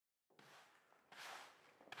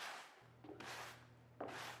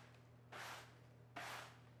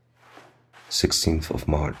16th of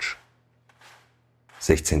March,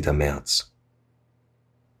 16. März.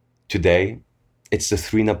 Today, it's the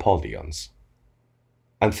 3 Napoleons.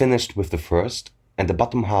 I'm finished with the first and the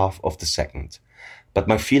bottom half of the second, but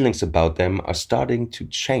my feelings about them are starting to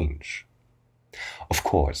change. Of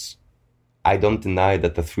course, I don't deny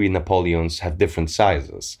that the 3 Napoleons have different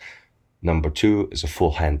sizes. Number 2 is a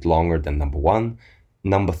full hand longer than number 1.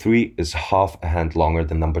 Number 3 is half a hand longer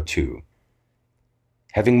than number 2.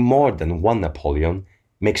 Having more than one Napoleon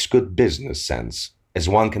makes good business sense, as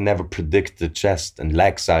one can never predict the chest and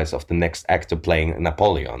leg size of the next actor playing a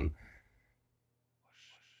Napoleon.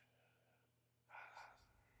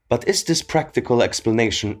 But is this practical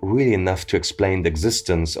explanation really enough to explain the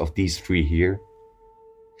existence of these 3 here?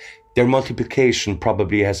 Their multiplication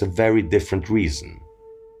probably has a very different reason.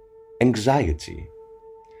 Anxiety.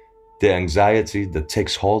 The anxiety that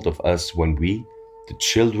takes hold of us when we, the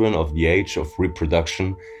children of the age of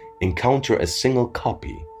reproduction, encounter a single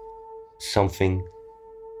copy, something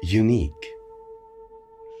unique.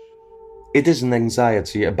 It is an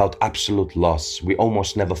anxiety about absolute loss we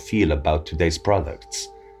almost never feel about today's products.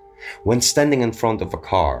 When standing in front of a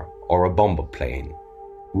car or a bomber plane,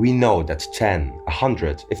 we know that 10,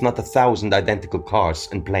 100, if not 1,000 identical cars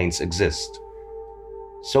and planes exist.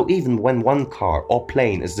 So even when one car or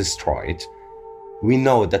plane is destroyed, we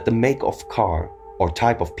know that the make of car or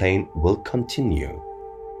type of plane will continue.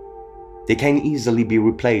 They can easily be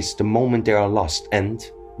replaced the moment they are lost, and,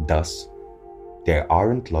 thus, they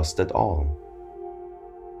aren't lost at all.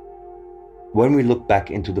 When we look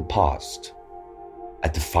back into the past,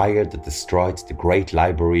 at the fire that destroyed the great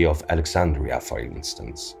library of Alexandria, for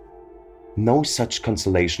instance, no such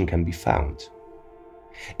consolation can be found.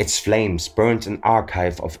 Its flames burned an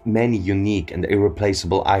archive of many unique and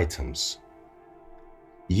irreplaceable items.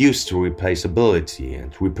 Used to replaceability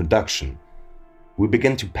and reproduction, we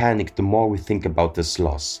begin to panic the more we think about this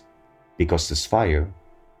loss, because this fire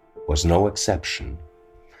was no exception.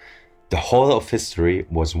 The whole of history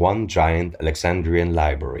was one giant Alexandrian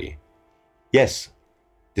library. Yes,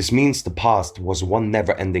 this means the past was one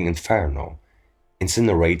never-ending inferno,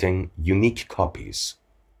 incinerating unique copies,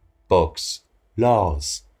 books,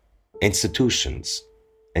 laws, institutions,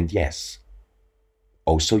 and yes,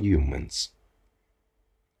 also humans.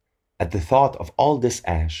 At the thought of all this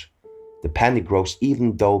ash, the panic grows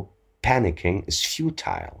even though panicking is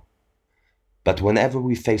futile. But whenever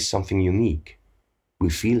we face something unique, we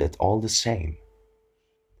feel it all the same.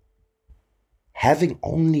 Having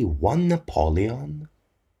only one Napoleon?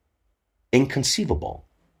 Inconceivable.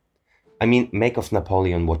 I mean, make of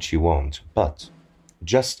Napoleon what you want, but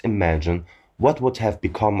just imagine what would have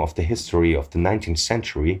become of the history of the 19th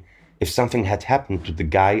century if something had happened to the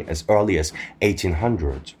guy as early as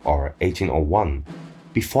 1800 or 1801,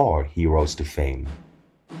 before he rose to fame.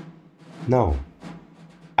 No,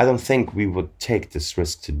 I don't think we would take this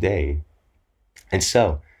risk today. And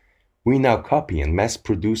so, we now copy and mass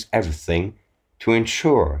produce everything to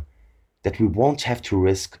ensure that we won't have to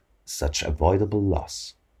risk such avoidable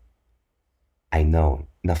loss. I know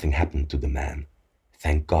nothing happened to the man.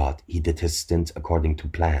 Thank God he did his stint according to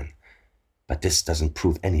plan. But this doesn't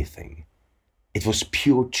prove anything. It was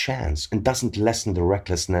pure chance and doesn't lessen the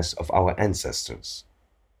recklessness of our ancestors.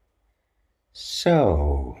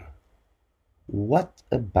 So, what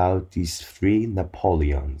about these 3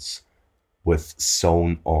 Napoleons with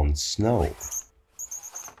sewn-on snow?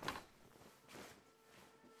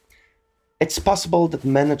 It's possible that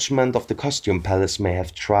management of the costume palace may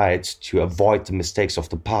have tried to avoid the mistakes of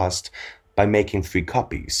the past by making 3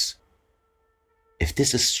 copies. If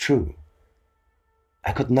this is true,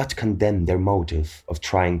 I could not condemn their motive of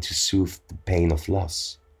trying to soothe the pain of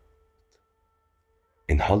loss.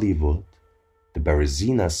 In Hollywood, the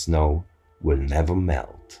Berezina snow will never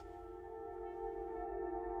melt.